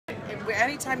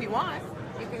anytime you want.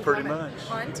 You can Pretty come much. and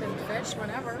hunt and fish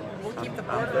whenever. We'll keep the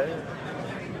I'm border. there.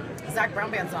 Zach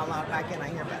Brown Band's not allowed back in, I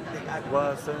hear, but they got.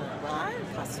 Why is that? Well, I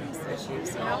have customs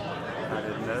issues, you know? I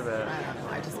didn't know I that. don't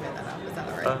know. I just made that up. Is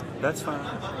that all right? That's fine.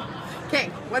 Okay,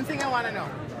 one thing I want to know.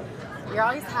 You're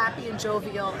always happy and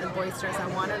jovial and boisterous. I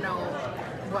want to know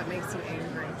what makes you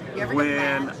angry. You ever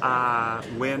get mad?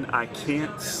 When I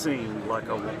can't sing like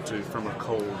I want to from a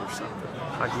cold or something,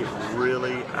 I get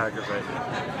really aggravated.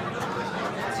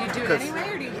 Do you do it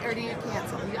anyway, or do you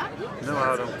cancel? No,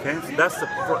 I don't cancel. That's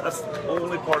the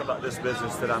only part about this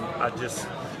business that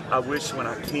I wish when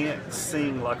I can't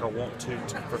sing like I want to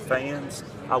for fans,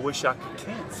 I wish I could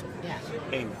cancel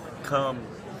and come.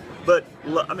 But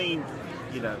I mean,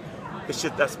 you know, it's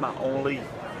just that's my only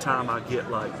time I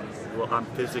get like, well, I'm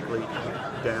physically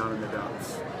down in the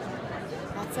dumps.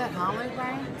 That's it, huh,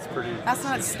 Bryan? It's pretty. That's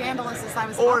not as scandalous as I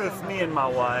was. Or if me and my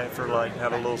wife are like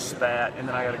have a little spat, and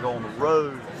then I got to go on the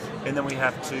road, and then we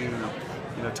have to,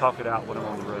 you know, talk it out when I'm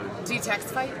on the road. Do you text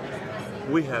fight?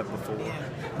 We have before.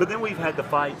 But then we've had the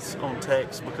fights on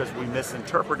text because we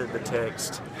misinterpreted the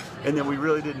text, and then we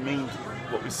really didn't mean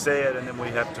what we said, and then we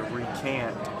have to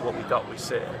recant what we thought we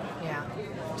said. Yeah.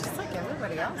 Just like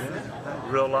everybody else.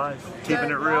 Yeah. Real life.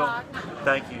 Keeping it real.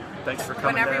 Thank you. Thanks for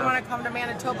coming Whenever down. you want to come to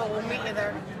Manitoba, we'll meet you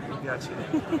there. We got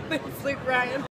you. Thanks, Luke Bryan.